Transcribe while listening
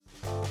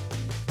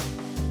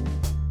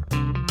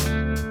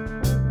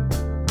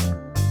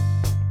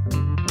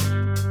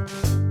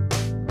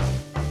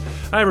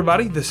Hi,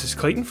 everybody. This is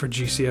Clayton for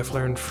GCF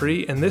Learn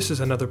Free, and this is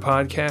another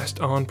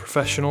podcast on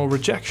professional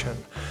rejection.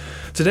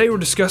 Today, we're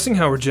discussing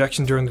how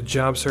rejection during the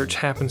job search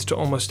happens to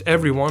almost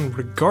everyone,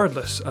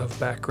 regardless of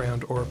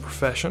background or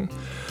profession.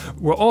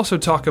 We'll also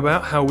talk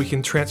about how we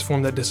can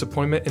transform that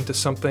disappointment into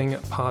something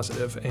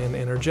positive and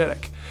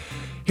energetic.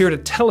 Here to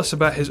tell us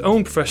about his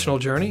own professional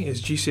journey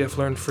is GCF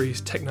Learn Free's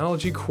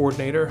technology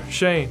coordinator,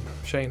 Shane.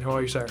 Shane, how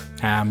are you, sir?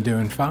 I'm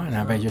doing fine.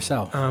 How about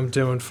yourself? I'm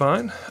doing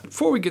fine.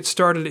 Before we get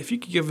started, if you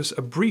could give us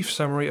a brief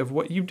summary of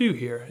what you do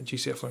here at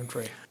GCF Learn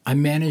Free. I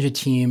manage a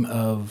team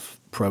of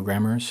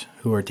programmers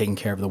who are taking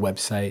care of the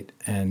website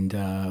and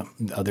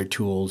other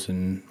tools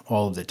and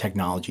all of the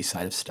technology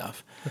side of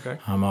stuff. Okay.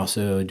 I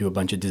also do a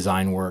bunch of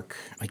design work.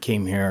 I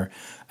came here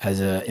as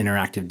an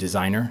interactive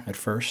designer at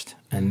first,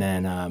 and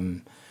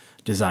then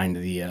designed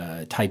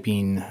the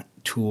typing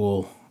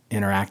tool,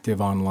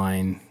 interactive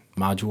online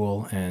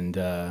module, and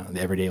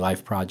the Everyday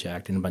Life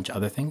project, and a bunch of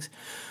other things.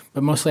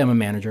 But mostly I'm a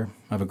manager.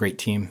 I have a great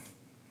team,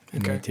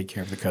 and we take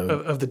care of the code.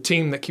 Of the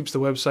team that keeps the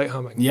website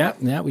humming.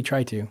 Yeah, we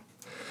try to.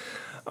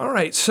 All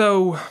right,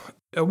 so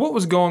what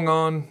was going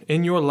on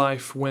in your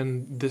life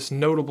when this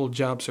notable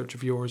job search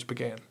of yours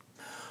began?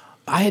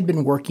 I had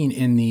been working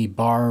in the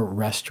bar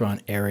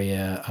restaurant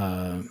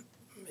area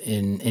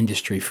in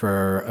industry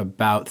for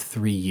about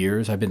 3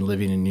 years. I've been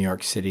living in New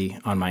York City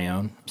on my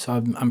own, so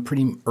I'm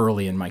pretty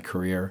early in my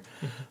career.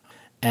 Mm-hmm.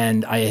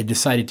 And I had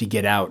decided to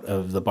get out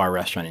of the bar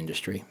restaurant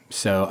industry.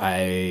 So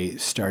I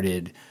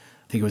started,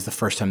 I think it was the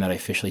first time that I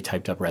officially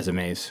typed up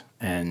resumes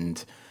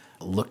and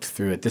looked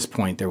through. At this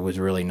point, there was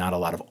really not a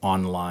lot of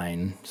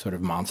online sort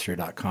of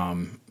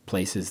monster.com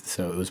places,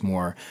 so it was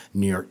more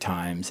New York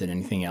Times and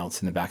anything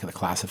else in the back of the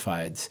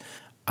classifieds.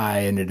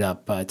 I ended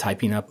up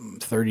typing up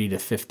 30 to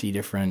 50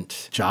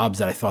 different jobs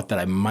that I thought that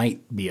I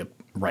might be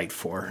right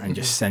for and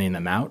just sending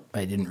them out.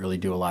 I didn't really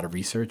do a lot of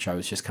research. I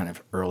was just kind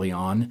of early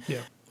on.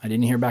 Yeah. I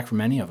didn't hear back from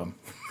any of them.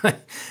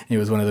 It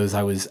was one of those,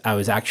 I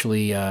was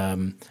actually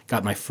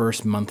got my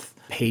first month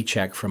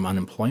paycheck from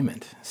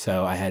unemployment.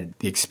 So I had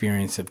the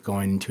experience of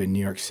going to a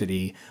New York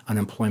City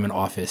unemployment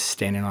office,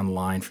 standing on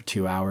line for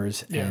 2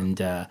 hours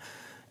and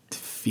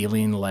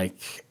feeling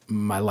like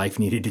my life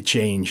needed to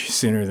change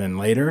sooner than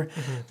later,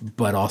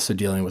 but also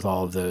dealing with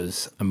all of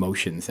those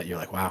emotions that you're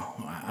like, wow,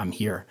 I'm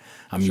here.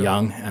 I'm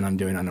young and I'm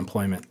doing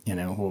unemployment. You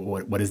know,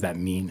 what does that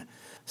mean?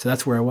 So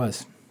that's where I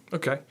was.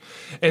 Okay.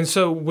 And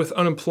so with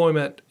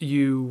unemployment,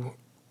 you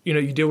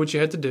did what you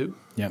had to do,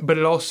 but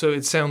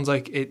it sounds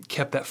like it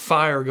kept that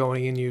fire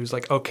going in you. It's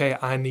like, okay,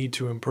 I need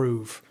to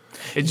improve.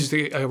 It's just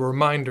a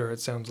reminder, it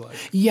sounds like.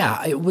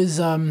 Yeah, it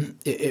was,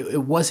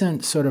 it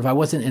wasn't sort of, I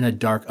wasn't in a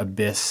dark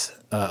abyss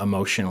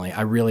emotionally.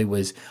 I really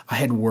was, I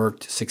had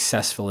worked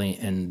successfully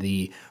in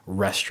the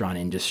restaurant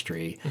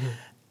industry,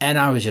 and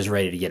I was just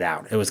ready to get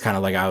out. It was kind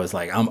of like,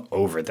 I'm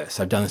over this.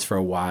 I've done this for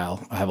a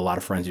while. I have a lot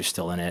of friends who are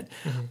still in it.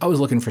 I was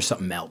looking for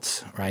something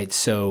else, right?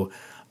 So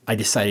I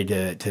decided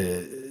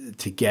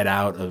to get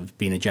out of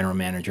being a general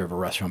manager of a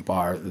restaurant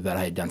bar that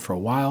I had done for a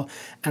while.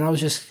 And I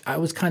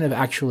was kind of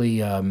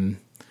actually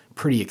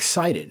pretty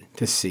excited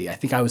to see. I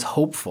think I was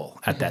hopeful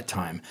at that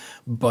time.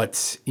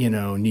 But,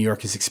 New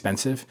York is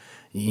expensive.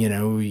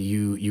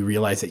 You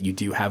realize that you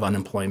do have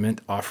unemployment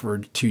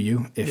offered to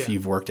you if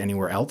you've worked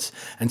anywhere else.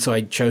 And so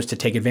I chose to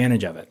take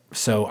advantage of it.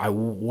 So I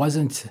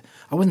wasn't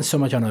so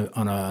much on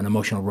an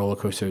emotional roller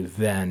coaster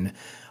then.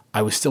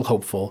 I was still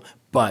hopeful,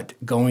 but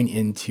going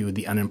into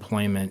the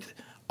unemployment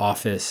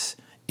office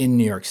in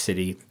New York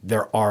City,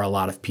 there are a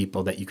lot of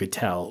people that you could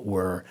tell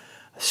were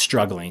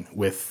struggling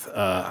with,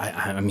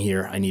 I'm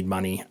here, I need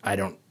money, I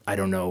don't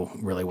know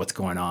really what's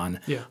going on.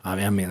 Yeah.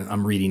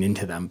 I'm reading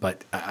into them,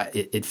 but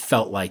it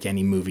felt like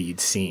any movie you'd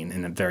seen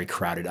in a very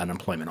crowded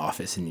unemployment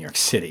office in New York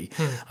City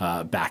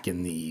back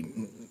in the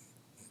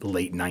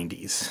late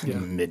 90s,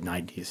 mid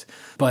 90s.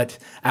 But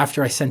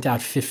after I sent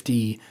out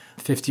 50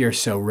 or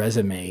so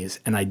resumes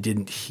and I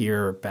didn't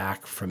hear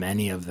back from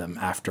any of them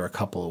after a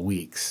couple of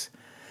weeks,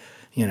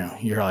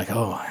 you're like,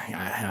 oh,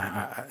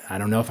 I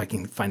don't know if I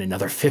can find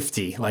another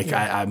 50.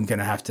 I'm going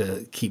to have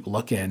to keep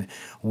looking,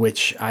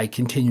 which I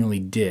continually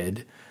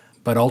did.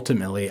 But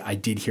ultimately, I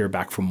did hear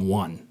back from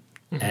one.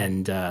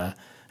 And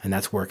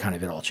that's where kind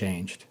of it all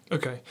changed.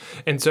 Okay.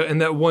 And so in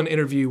that one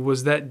interview,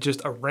 was that just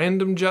a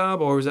random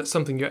job, or was that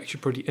something you're actually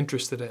pretty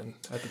interested in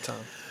at the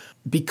time?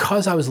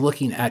 Because I was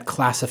looking at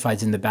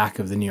classifieds in the back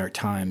of the New York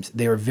Times,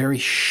 they were very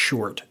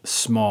short,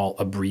 small,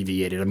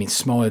 abbreviated. I mean,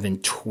 smaller than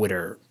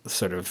Twitter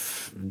sort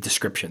of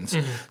descriptions.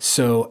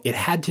 So it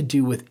had to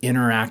do with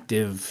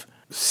interactive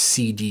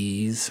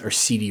CDs or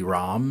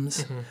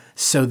CD-ROMs.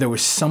 So there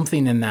was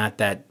something in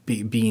that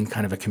being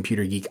kind of a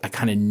computer geek, I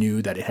kind of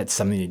knew that it had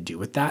something to do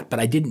with that, but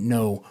I didn't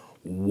know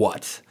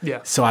what.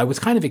 Yeah. So I was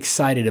kind of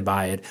excited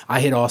by it. I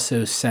had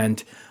also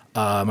sent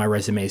my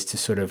resumes to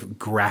sort of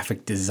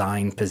graphic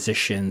design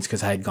positions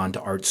because I had gone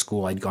to art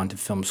school, I'd gone to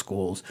film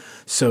schools.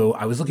 So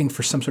I was looking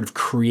for some sort of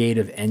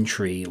creative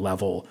entry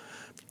level,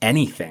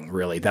 anything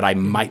really that I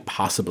might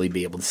possibly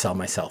be able to sell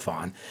myself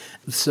on.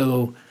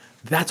 So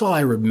That's all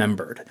I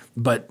remembered.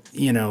 But,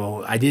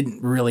 I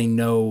didn't really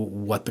know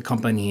what the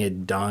company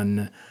had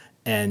done.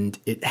 And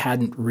it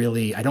hadn't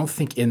really, I don't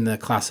think in the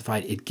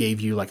classified it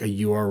gave you like a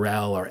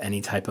URL or any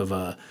type of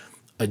a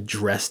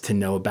address to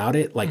know about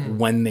it. Like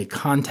when they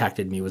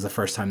contacted me was the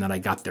first time that I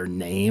got their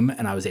name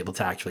and I was able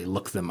to actually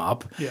look them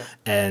up. Yeah.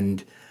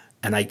 And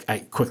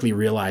I quickly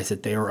realized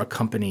that they were a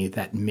company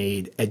that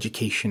made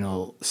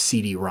educational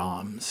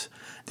CD-ROMs.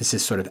 This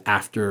is sort of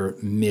after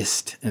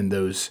Myst and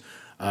those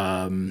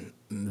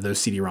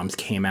CD-ROMs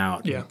came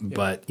out. Yeah.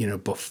 But,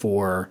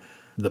 before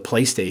the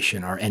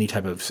PlayStation or any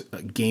type of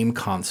game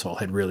console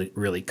had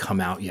really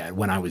come out yet.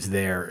 When I was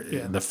there,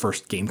 the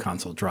first game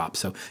console dropped.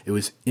 So it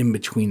was in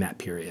between that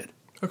period.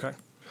 Okay.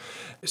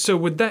 So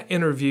with that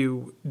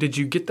interview, did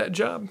you get that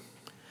job?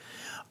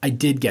 I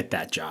did get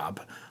that job.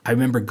 I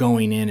remember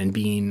going in and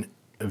being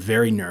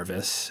very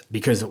nervous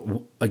because,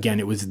 again,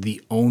 it was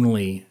the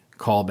only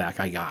callback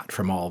I got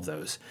from all of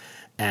those.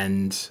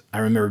 And I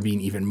remember being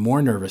even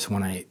more nervous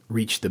when I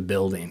reached the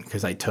building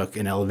because I took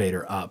an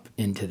elevator up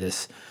into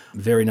this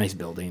very nice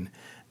building.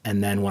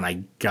 And then when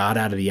I got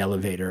out of the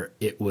elevator,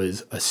 it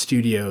was a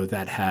studio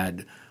that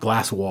had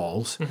glass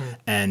walls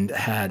and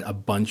had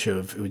it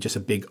was just a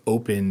big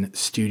open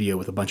studio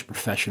with a bunch of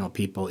professional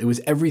people. It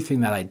was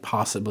everything that I'd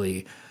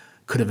possibly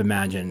could have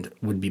imagined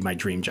would be my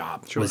dream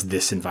job. Sure. Was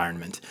this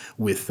environment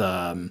with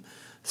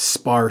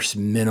sparse,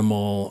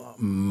 minimal,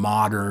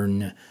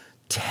 modern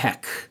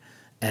tech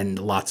and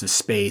lots of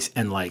space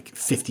and like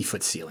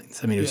 50-foot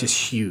ceilings. I mean, it was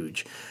just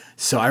huge.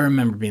 So I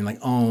remember being like,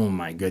 oh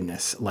my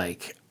goodness,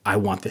 like I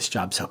want this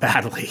job so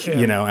badly,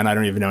 and I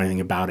don't even know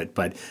anything about it,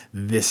 but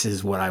this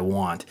is what I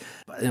want,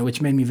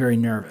 which made me very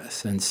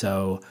nervous. And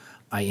so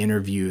I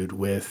interviewed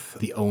with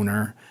the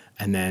owner,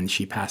 and then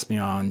she passed me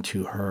on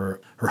to her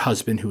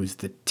husband, who was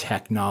the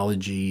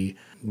technology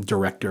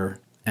director,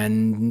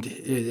 and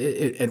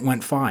it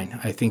went fine.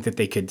 I think that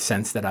they could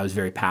sense that I was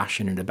very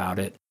passionate about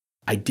it.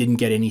 I didn't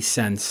get any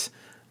sense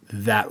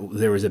that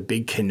there was a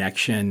big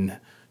connection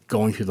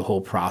going through the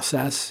whole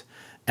process.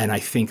 And I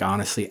think,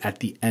 honestly, at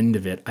the end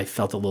of it, I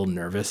felt a little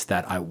nervous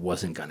that I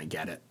wasn't going to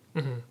get it.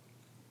 Mm-hmm.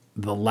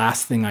 The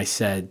last thing I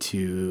said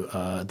to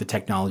the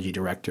technology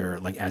director,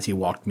 like as he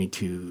walked me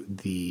to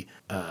the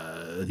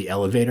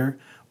elevator,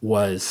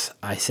 was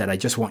I said, I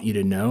just want you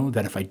to know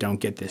that if I don't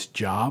get this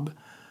job,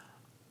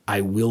 I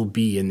will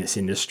be in this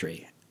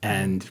industry.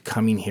 And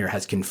coming here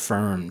has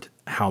confirmed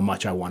how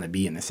much I want to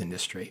be in this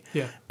industry.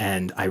 Yeah.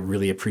 And I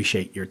really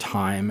appreciate your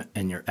time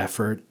and your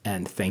effort.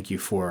 And thank you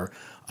for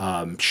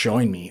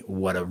showing me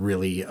what a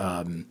really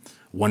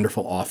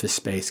wonderful office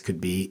space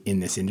could be in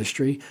this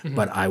industry. Mm-hmm.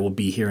 But I will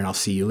be here and I'll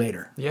see you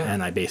later. Yeah.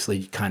 And I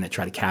basically kind of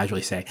try to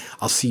casually say,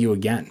 I'll see you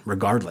again,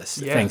 regardless.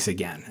 Yeah. Thanks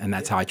again. And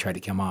that's how I try to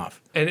come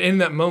off. And in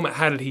that moment,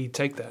 how did he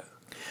take that?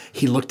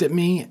 He looked at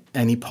me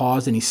and he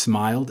paused and he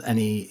smiled and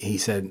he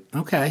said,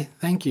 okay,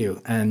 thank you.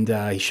 And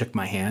he shook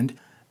my hand.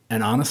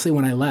 And honestly,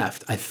 when I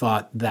left, I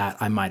thought that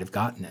I might have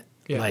gotten it.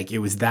 Yeah. Like it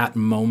was that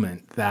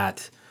moment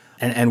that,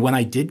 and when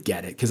I did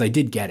get it, because I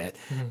did get it,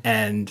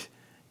 and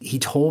he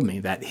told me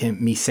that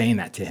me saying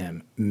that to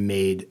him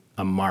made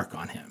a mark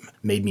on him,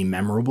 made me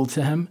memorable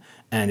to him,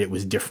 and it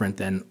was different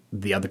than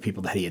the other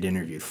people that he had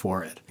interviewed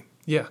for it.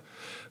 Yeah.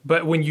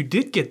 But when you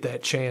did get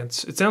that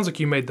chance, it sounds like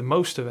you made the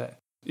most of it.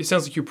 It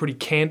sounds like you're pretty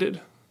candid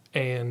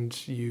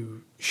and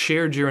you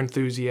shared your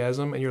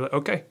enthusiasm and you're like,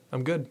 okay,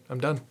 I'm good. I'm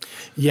done.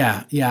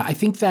 Yeah. I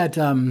think that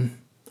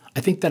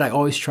I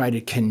always try to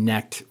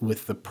connect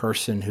with the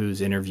person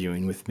who's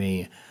interviewing with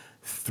me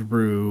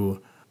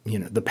through,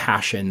 the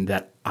passion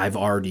that I've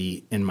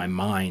already in my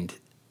mind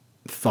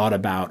thought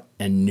about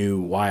and knew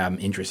why I'm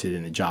interested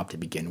in the job to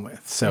begin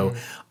with. So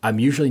I'm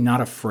usually not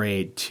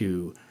afraid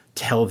to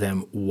tell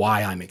them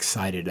why I'm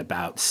excited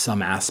about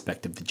some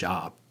aspect of the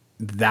job.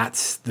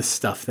 That's the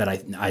stuff that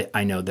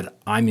I know that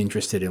I'm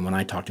interested in when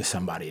I talk to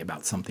somebody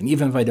about something.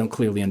 Even if I don't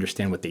clearly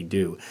understand what they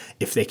do,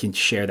 if they can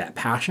share that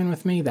passion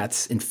with me,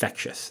 that's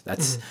infectious.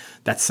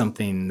 That's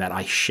something that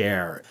I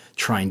share,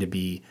 trying to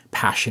be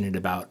passionate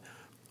about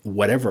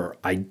whatever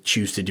I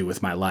choose to do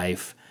with my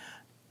life.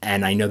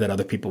 And I know that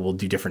other people will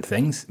do different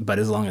things, but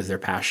as long as they're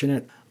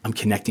passionate, I'm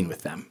connecting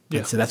with them. Yeah.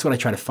 And so that's what I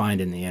try to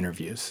find in the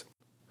interviews.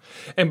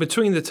 And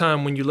between the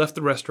time when you left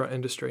the restaurant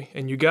industry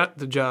and you got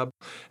the job,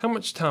 how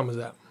much time was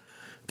that?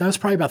 That was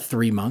probably about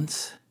 3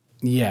 months.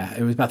 Yeah,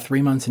 it was about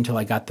 3 months until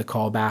I got the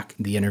call back,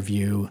 the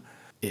interview.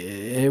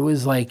 It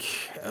was like,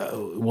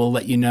 we'll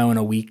let you know in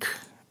a week.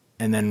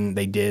 And then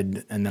they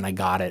did, and then I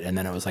got it. And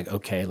then it was like,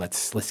 okay,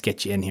 let's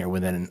get you in here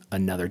within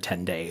another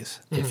 10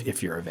 days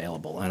if you're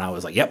available. And I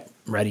was like, yep,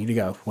 ready to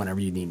go whenever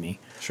you need me.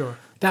 Sure.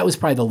 That was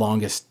probably the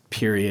longest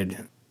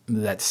period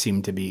that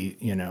seemed to be,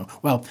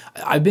 well,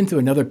 I've been through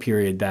another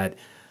period that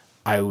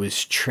I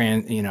was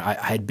I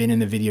had been in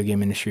the video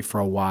game industry for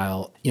a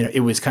while. It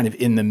was kind of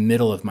in the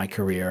middle of my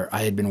career.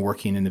 I had been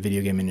working in the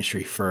video game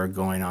industry for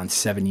going on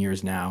 7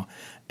 years now,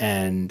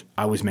 and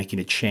I was making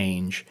a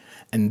change.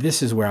 And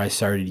this is where I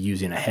started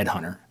using a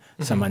headhunter,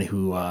 somebody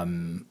who,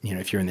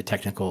 if you're in the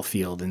technical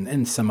field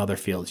and some other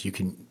fields, you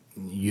can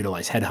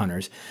utilize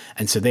headhunters.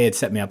 And so they had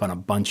set me up on a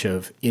bunch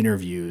of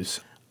interviews.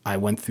 I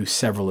went through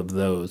several of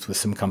those with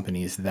some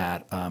companies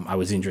that I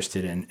was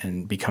interested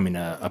in becoming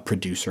a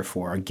producer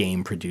for, a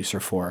game producer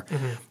for.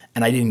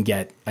 And I didn't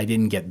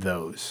get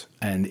those.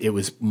 And it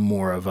was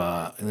more of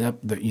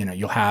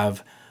you'll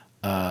have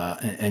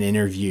an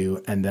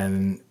interview, and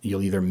then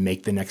you'll either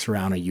make the next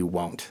round or you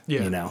won't.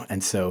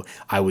 And so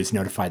I was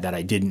notified that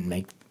I didn't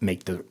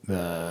make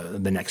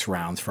the next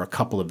rounds for a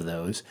couple of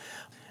those.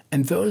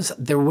 And those,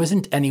 there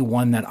wasn't any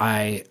one that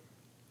I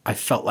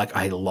felt like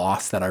I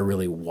lost that I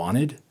really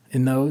wanted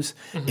in those.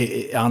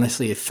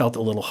 Honestly, it felt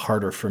a little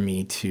harder for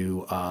me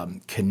to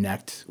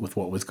connect with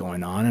what was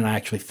going on. And I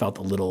actually felt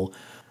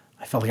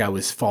I felt like I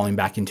was falling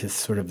back into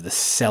sort of the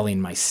selling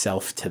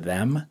myself to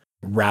them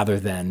rather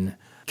than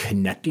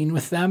connecting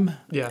with them.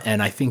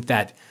 And I think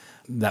that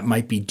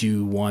might be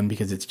due, one,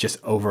 because it's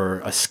just over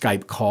a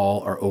Skype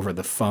call or over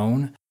the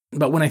phone.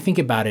 But when I think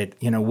about it,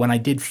 when I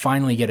did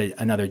finally get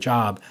another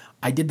job,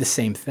 I did the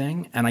same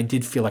thing, and I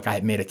did feel like I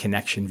had made a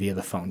connection via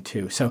the phone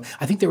too. So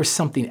I think there was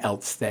something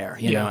else there,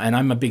 you know, and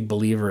I'm a big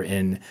believer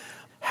in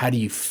how do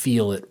you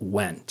feel it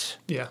went?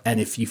 And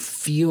if you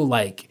feel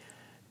like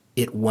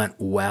it went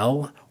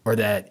well, or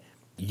that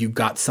you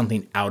got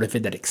something out of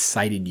it that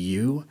excited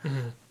you,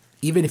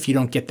 even if you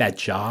don't get that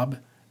job,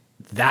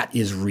 that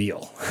is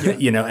real,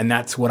 and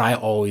that's what I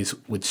always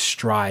would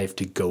strive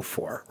to go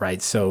for, right?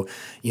 So,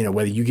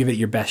 whether you give it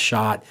your best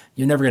shot,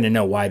 you're never going to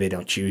know why they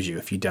don't choose you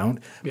if you don't.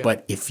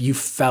 But if you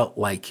felt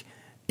like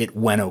it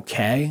went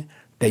okay,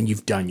 then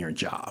you've done your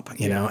job,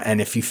 you know? And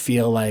if you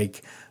feel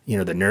like,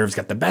 the nerves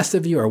got the best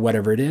of you or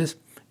whatever it is,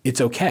 it's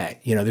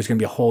okay. There's going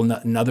to be a whole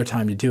another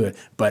time to do it.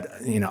 But,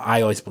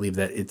 I always believe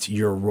that it's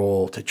your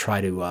role to try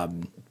to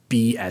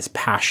be as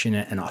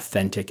passionate and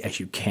authentic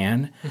as you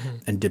can,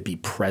 and to be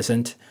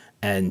present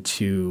and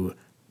to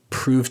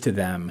prove to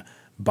them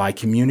by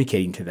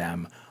communicating to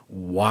them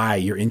why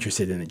you're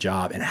interested in the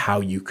job and how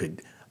you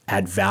could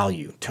add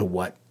value to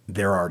what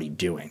they're already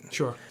doing.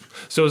 Sure.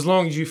 So as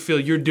long as you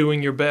feel you're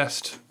doing your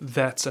best,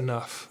 that's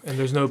enough. And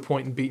there's no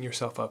point in beating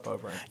yourself up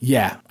over it.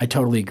 Yeah, I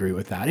totally agree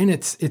with that. And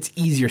it's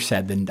easier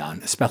said than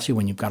done, especially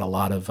when you've got a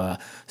lot of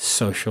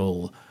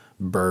social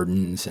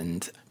burdens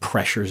and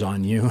pressures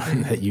on you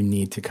that you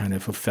need to kind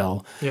of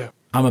fulfill.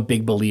 I'm a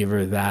big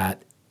believer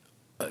that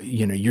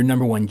your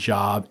number one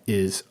job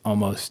is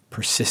almost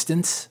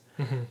persistence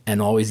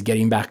and always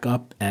getting back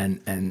up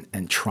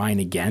and trying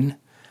again.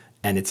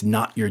 And it's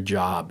not your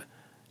job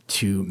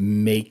to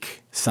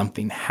make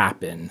something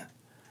happen.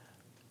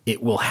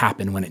 It will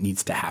happen when it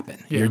needs to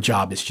happen. Your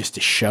job is just to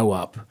show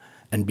up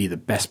and be the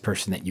best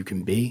person that you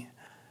can be.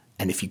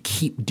 And if you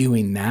keep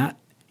doing that,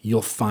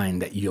 you'll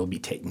find that you'll be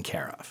taken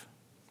care of.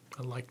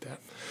 I like that.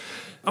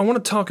 I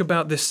want to talk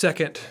about this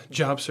second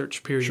job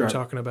search period you're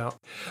talking about.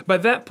 By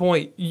that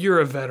point, you're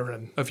a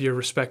veteran of your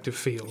respective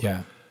field.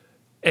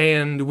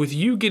 And with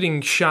you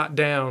getting shot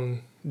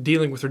down,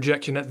 dealing with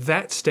rejection at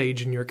that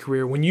stage in your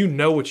career, when you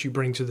know what you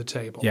bring to the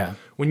table,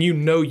 when you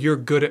know you're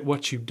good at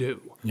what you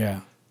do,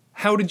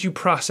 how did you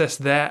process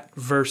that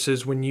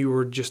versus when you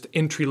were just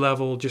entry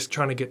level, just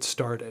trying to get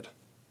started?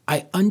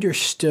 I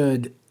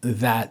understood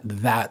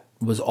that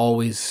was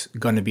always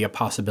going to be a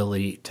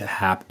possibility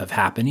of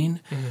happening,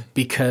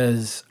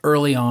 because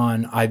early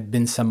on I've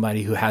been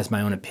somebody who has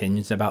my own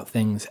opinions about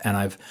things,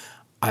 and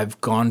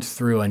I've gone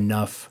through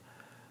enough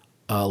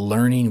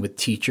learning with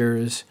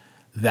teachers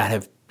that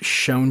have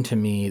shown to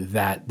me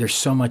that there's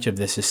so much of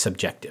this is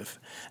subjective,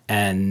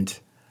 and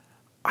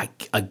I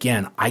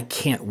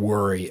can't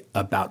worry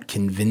about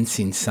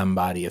convincing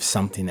somebody of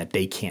something that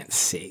they can't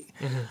see.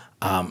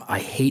 I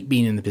hate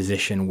being in the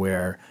position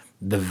where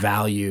the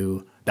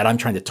value that I'm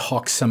trying to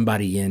talk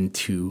somebody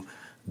into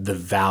the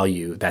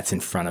value that's in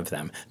front of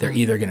them. They're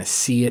either going to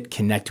see it,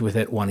 connect with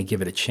it, want to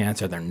give it a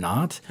chance, or they're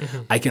not.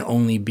 I can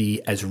only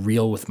be as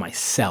real with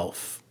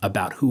myself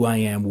about who I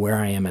am, where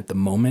I am at the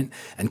moment,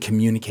 and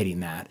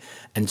communicating that.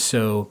 And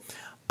so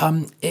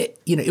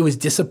it was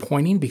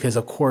disappointing because,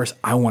 of course,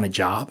 I want a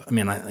job. I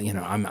mean,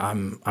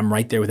 I'm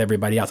right there with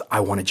everybody else.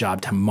 I want a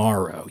job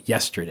tomorrow,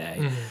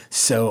 yesterday.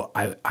 So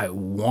I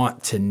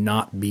want to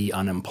not be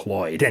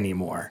unemployed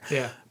anymore.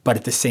 But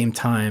at the same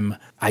time,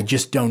 I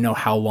just don't know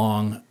how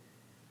long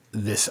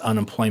this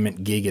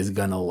unemployment gig is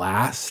going to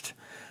last.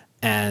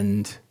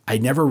 And I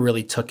never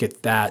really took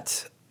it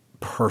that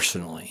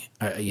personally.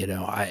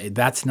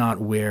 That's not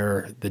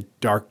where the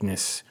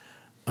darkness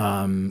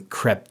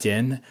crept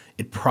in.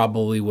 It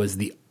probably was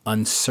the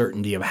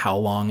uncertainty of how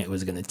long it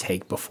was going to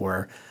take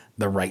before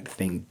the right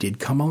thing did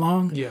come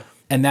along.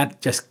 And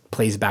that just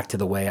plays back to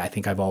the way I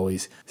think I've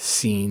always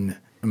seen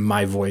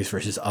my voice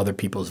versus other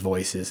people's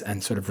voices,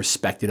 and sort of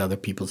respected other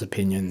people's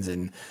opinions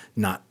and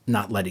not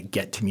let it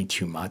get to me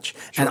too much.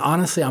 And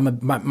honestly,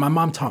 my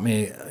mom taught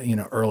me,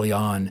 early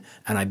on,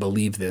 and I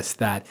believe this,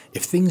 that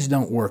if things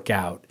don't work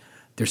out,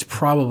 there's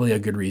probably a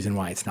good reason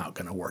why it's not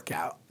going to work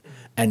out.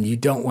 And you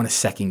don't want to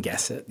second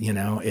guess it.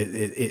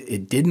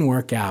 It didn't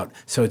work out.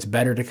 So it's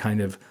better to kind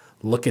of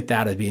look at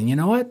that as being, you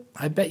know what?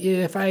 I bet you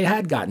if I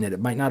had gotten it, it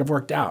might not have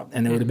worked out,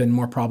 and it would have been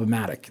more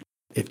problematic.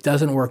 If it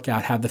doesn't work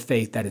out, have the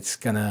faith that it's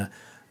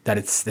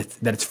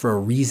for a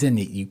reason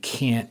that you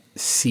can't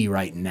see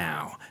right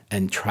now,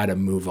 and try to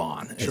move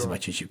on as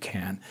much as you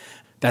can.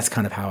 That's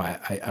kind of how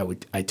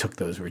I took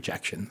those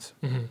rejections.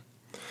 Mm-hmm.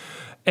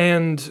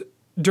 And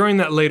during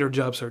that later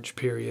job search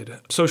period,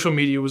 social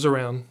media was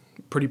around,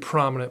 pretty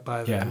prominent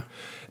by then. Yeah.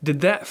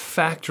 Did that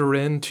factor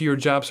into your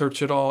job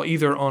search at all,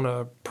 either on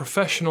a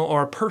professional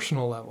or a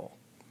personal level?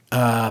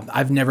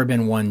 I've never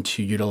been one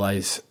to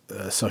utilize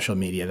social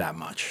media that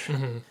much.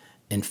 Mm-hmm.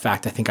 In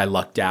fact, I think I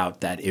lucked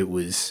out that it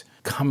was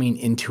coming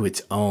into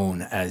its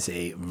own as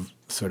a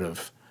sort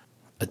of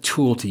a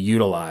tool to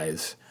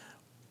utilize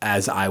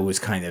as I was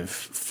kind of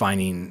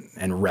finding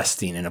and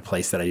resting in a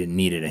place that I didn't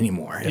need it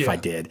anymore if I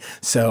did.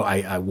 So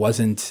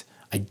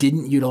I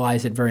didn't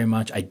utilize it very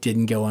much. I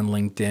didn't go on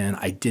LinkedIn.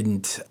 I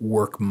didn't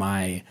work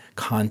my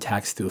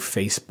contacts through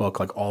Facebook.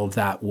 Like, all of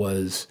that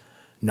was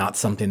not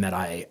something that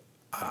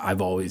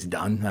I've always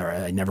done, or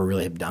I never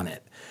really have done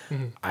it.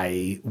 Mm-hmm.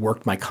 I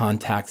worked my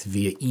contacts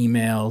via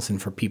emails, and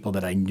for people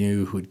that I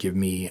knew who'd give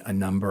me a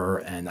number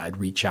and I'd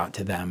reach out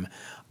to them,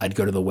 I'd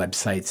go to the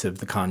websites of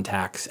the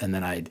contacts and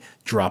then I'd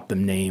drop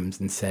them names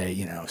and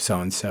say,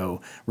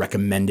 so-and-so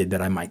recommended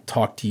that I might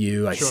talk to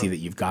you. I see that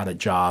you've got a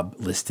job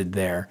listed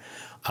there.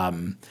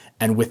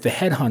 And with the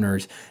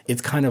headhunters,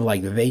 it's kind of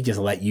like they just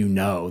let you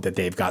know that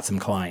they've got some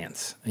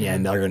clients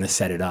and they're going to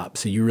set it up.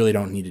 So you really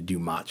don't need to do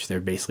much.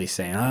 They're basically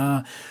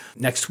saying,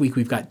 next week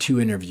we've got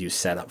 2 interviews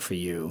set up for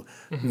you.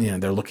 Mm-hmm.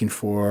 They're looking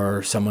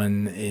for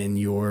someone in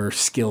your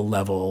skill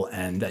level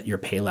and at your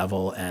pay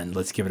level, and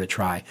let's give it a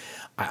try.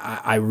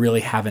 I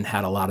really haven't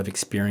had a lot of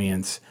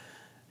experience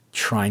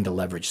trying to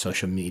leverage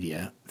social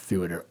media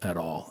through it at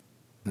all.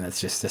 And that's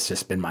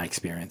just been my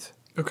experience.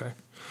 Okay.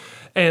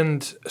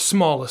 And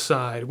small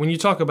aside, when you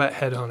talk about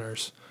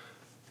headhunters,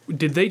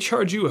 did they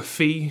charge you a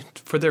fee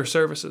for their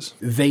services?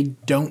 They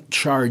don't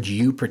charge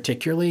you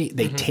particularly.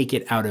 They take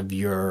it out of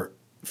your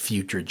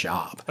future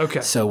job.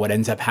 Okay. So what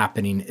ends up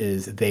happening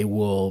is they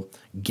will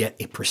get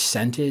a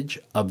percentage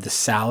of the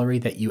salary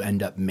that you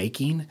end up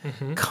making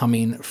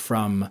coming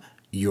from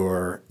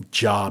your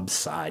job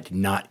side,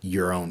 not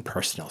your own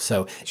personal.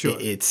 So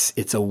it's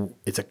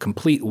a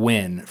complete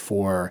win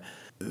for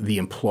the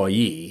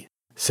employee.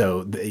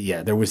 So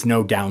there was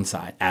no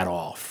downside at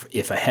all.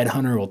 If a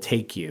headhunter will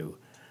take you,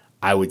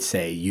 I would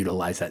say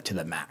utilize that to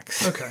the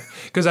max. Okay.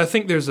 Because I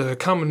think there's a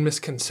common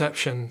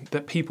misconception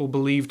that people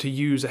believe to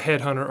use a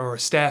headhunter or a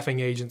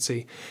staffing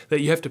agency that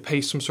you have to pay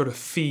some sort of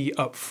fee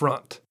up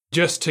front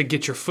just to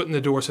get your foot in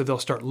the door so they'll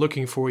start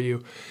looking for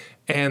you.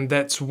 And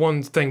that's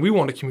one thing we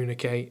want to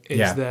communicate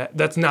is that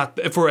that's not,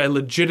 for a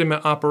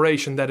legitimate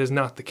operation, that is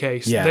not the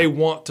case. Yeah. They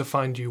want to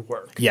find you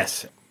work.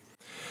 Yes.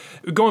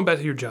 Going back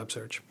to your job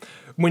search,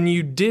 when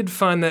you did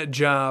find that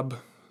job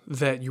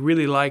that you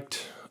really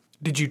liked,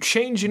 did you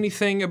change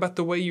anything about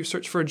the way you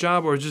searched for a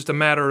job, or just a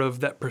matter of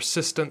that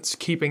persistence,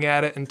 keeping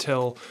at it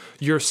until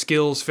your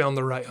skills found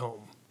the right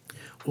home?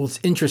 Well, it's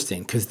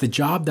interesting because the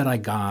job that I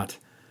got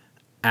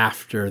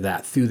after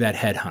that, through that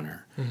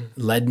headhunter,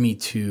 led me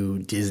to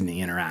Disney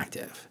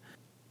Interactive.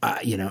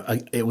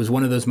 It was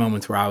one of those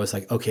moments where I was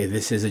like, okay,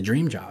 this is a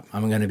dream job.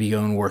 I'm going to be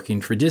going working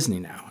for Disney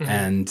now,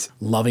 and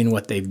loving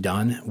what they've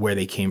done, where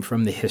they came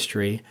from, the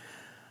history.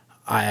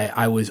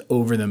 I was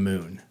over the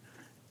moon.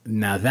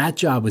 Now, that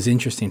job was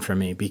interesting for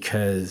me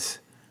because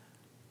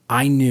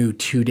I knew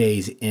 2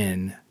 days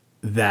in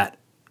that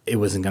it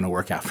wasn't going to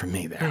work out for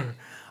me there.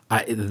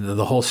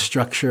 The whole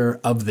structure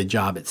of the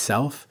job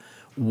itself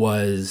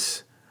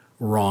was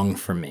wrong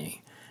for me.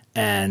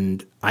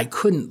 And I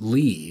couldn't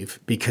leave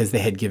because they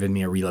had given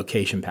me a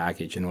relocation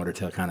package in order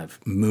to kind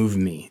of move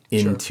me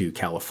into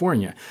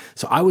California.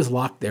 So I was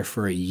locked there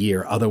for a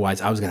year.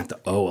 Otherwise, I was going to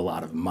have to owe a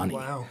lot of money.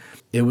 Wow.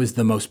 It was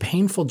the most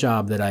painful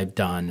job that I've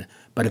done,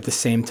 but at the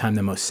same time,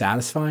 the most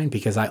satisfying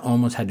because I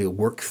almost had to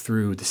work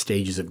through the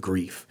stages of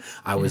grief.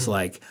 I was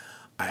like,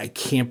 I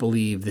can't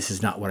believe this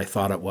is not what I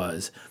thought it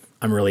was.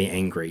 I'm really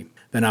angry.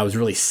 Then I was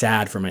really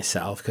sad for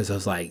myself because I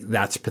was like,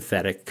 that's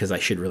pathetic because I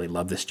should really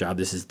love this job.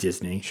 This is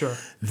Disney. Sure.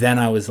 Then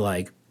I was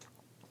like,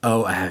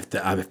 oh, I have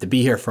to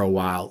be here for a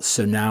while.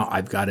 So now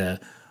I've got to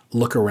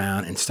look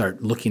around and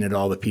start looking at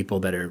all the people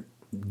that are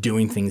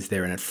doing things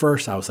there. And at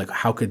first I was like,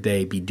 how could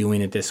they be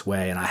doing it this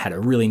way? And I had a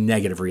really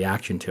negative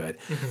reaction to it.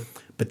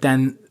 But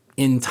then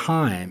in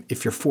time,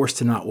 if you're forced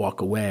to not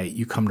walk away,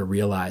 you come to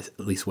realize,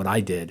 at least what I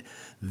did,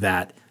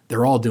 that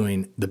they're all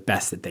doing the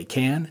best that they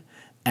can.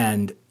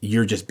 And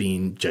you're just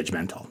being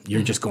judgmental.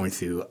 You're just going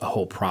through a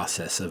whole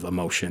process of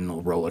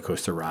emotional roller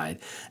coaster ride.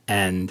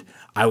 And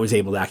I was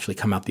able to actually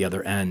come out the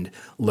other end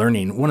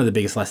learning. One of the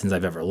biggest lessons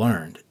I've ever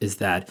learned is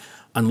that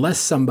unless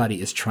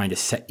somebody is trying to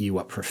set you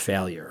up for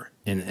failure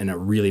in a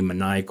really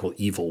maniacal,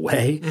 evil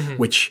way,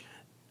 which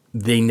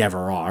they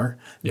never are,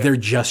 they're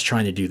just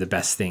trying to do the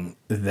best thing,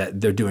 that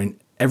they're doing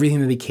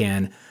everything that they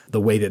can the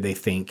way that they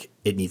think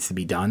it needs to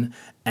be done.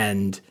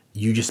 And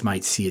you just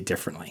might see it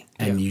differently,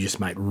 and you just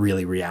might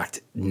really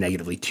react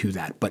negatively to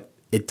that. But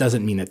it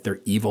doesn't mean that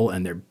they're evil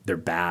and they're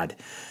bad.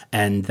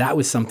 And that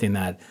was something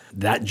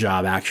that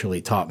job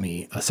actually taught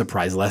me a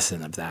surprise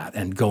lesson of that.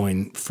 And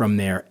going from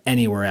there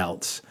anywhere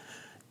else,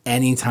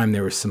 anytime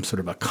there was some sort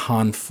of a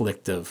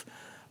conflict of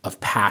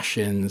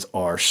passions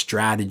or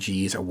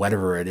strategies or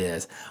whatever it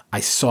is, I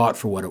saw it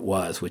for what it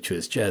was, which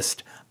was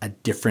just a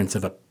difference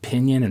of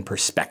opinion and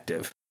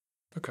perspective.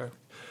 Okay.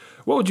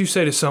 What would you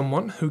say to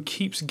someone who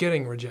keeps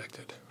getting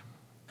rejected?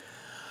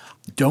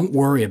 Don't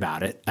worry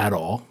about it at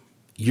all.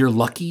 You're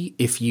lucky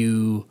if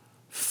you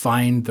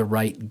find the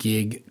right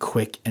gig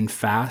quick and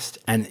fast,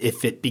 and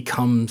if it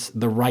becomes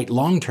the right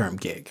long-term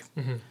gig.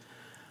 Mm-hmm.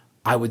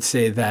 I would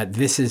say that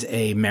this is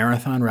a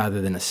marathon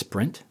rather than a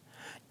sprint.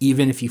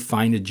 Even if you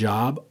find a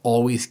job,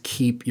 always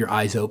keep your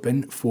eyes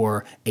open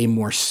for a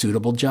more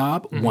suitable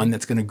job, mm-hmm. one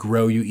that's going to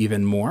grow you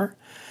even more.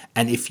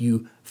 And if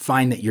you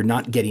find that you're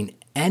not getting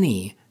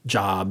any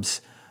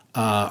jobs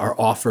or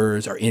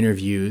offers or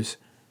interviews,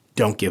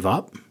 don't give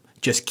up.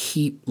 Just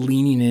keep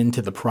leaning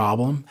into the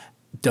problem.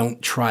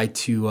 Don't try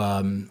to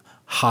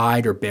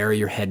hide or bury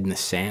your head in the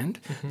sand.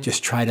 Mm-hmm.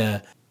 Just try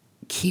to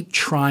keep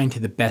trying to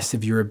the best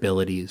of your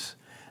abilities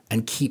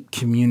and keep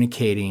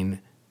communicating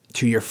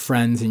to your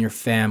friends and your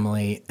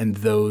family and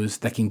those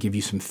that can give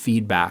you some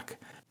feedback.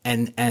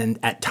 And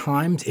at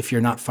times, if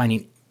you're not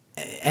finding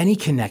any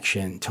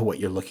connection to what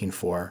you're looking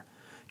for,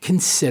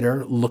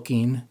 consider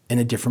looking in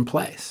a different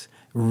place.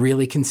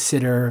 Really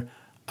consider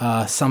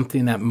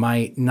something that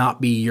might not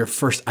be your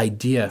first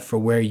idea for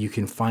where you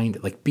can find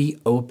it. Like, be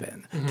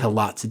open mm-hmm. to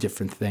lots of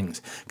different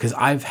things. Because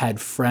I've had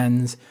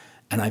friends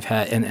and I've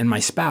had and my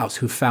spouse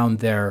who found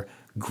their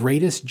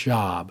greatest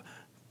job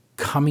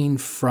coming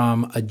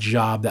from a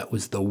job that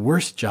was the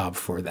worst job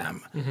for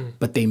them, mm-hmm.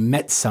 but they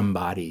met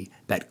somebody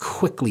that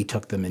quickly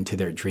took them into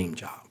their dream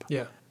job.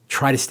 Yeah.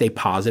 Try to stay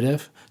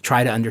positive.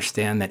 Try to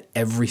understand that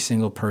every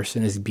single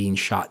person is being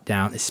shot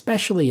down,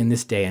 especially in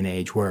this day and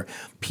age where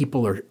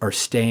people are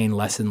staying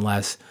less and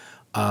less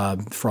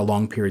for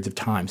long periods of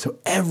time. So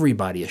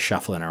everybody is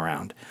shuffling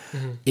around.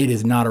 Mm-hmm. It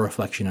is not a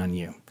reflection on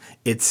you.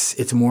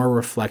 It's more a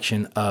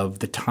reflection of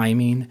the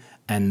timing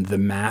and the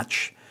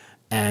match.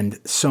 And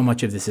so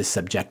much of this is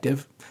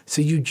subjective.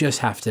 So you just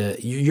have to,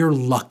 you're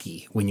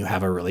lucky when you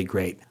have a really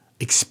great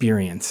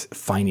experience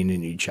finding a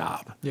new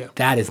job. Yeah.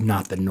 That is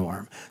not the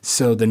norm.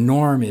 So the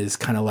norm is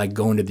kind of like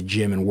going to the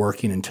gym and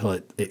working until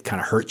it kind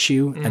of hurts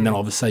you. Mm. And then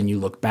all of a sudden you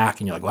look back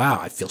and you're like, wow,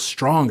 I feel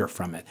stronger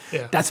from it.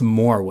 Yeah. That's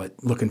more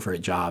what looking for a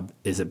job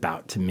is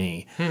about to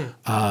me.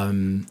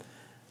 And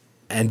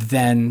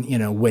then,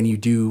 when you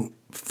do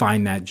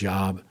find that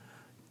job,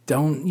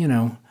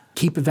 don't,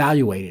 keep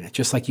evaluating it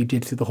just like you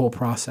did through the whole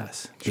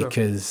process. Sure.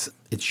 Because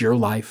it's your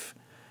life,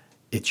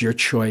 it's your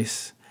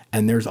choice,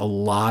 and there's a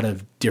lot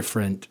of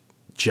different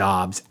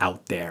jobs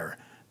out there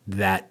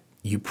that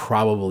you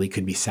probably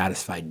could be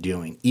satisfied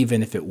doing,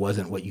 even if it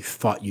wasn't what you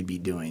thought you'd be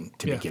doing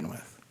to begin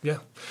with. Yeah.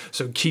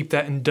 So keep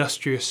that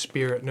industrious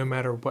spirit no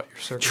matter what your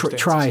circumstances.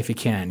 Try if you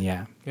can,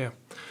 yeah. Yeah.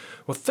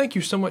 Well, thank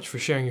you so much for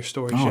sharing your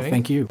story, Oh, Shane.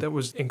 thank you. That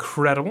was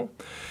incredible.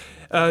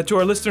 To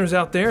our listeners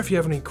out there, if you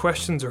have any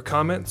questions or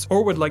comments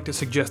or would like to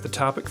suggest a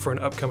topic for an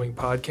upcoming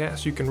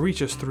podcast, you can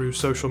reach us through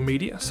social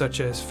media such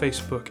as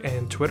Facebook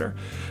and Twitter.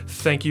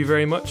 Thank you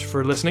very much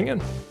for listening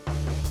in.